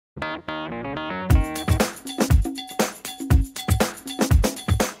Hey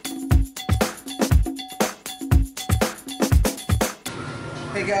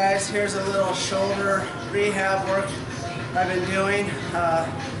guys, here's a little shoulder rehab work I've been doing.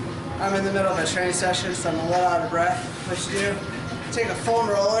 I'm in the middle of a training session, so I'm a little out of breath. What you do, take a foam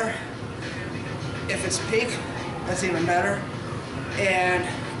roller. If it's pink, that's even better. And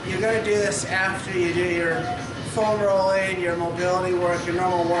you're going to do this after you do your foam rolling, your mobility work, your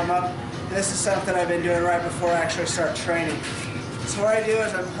normal warm-up. And this is something I've been doing right before I actually start training. So what I do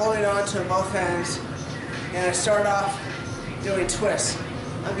is I'm holding on to both ends, and I start off doing twists.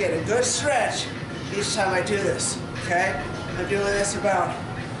 I'm getting a good stretch each time I do this, okay? I'm doing this about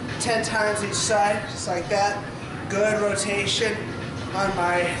 10 times each side, just like that. Good rotation on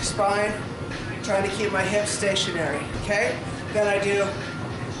my spine, trying to keep my hips stationary, okay? Then I do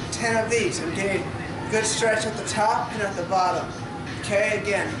 10 of these. I'm getting good stretch at the top and at the bottom, okay?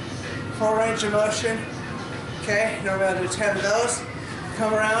 Again, full range of motion, okay? Normally I'll do 10 of those.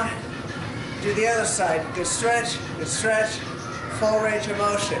 Come around, do the other side. Good stretch, full range of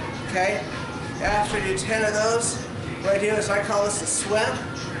motion, okay? After I do 10 of those, what I do is I call this a swim,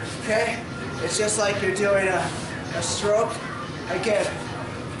 okay? It's just like you're doing a stroke. Again,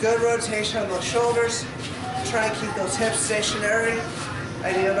 good rotation on those shoulders. Try and keep those hips stationary.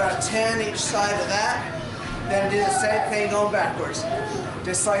 I do about 10 each side of that. Then do the same thing going backwards,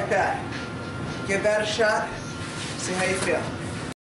 just like that. Give that a shot, see how you feel.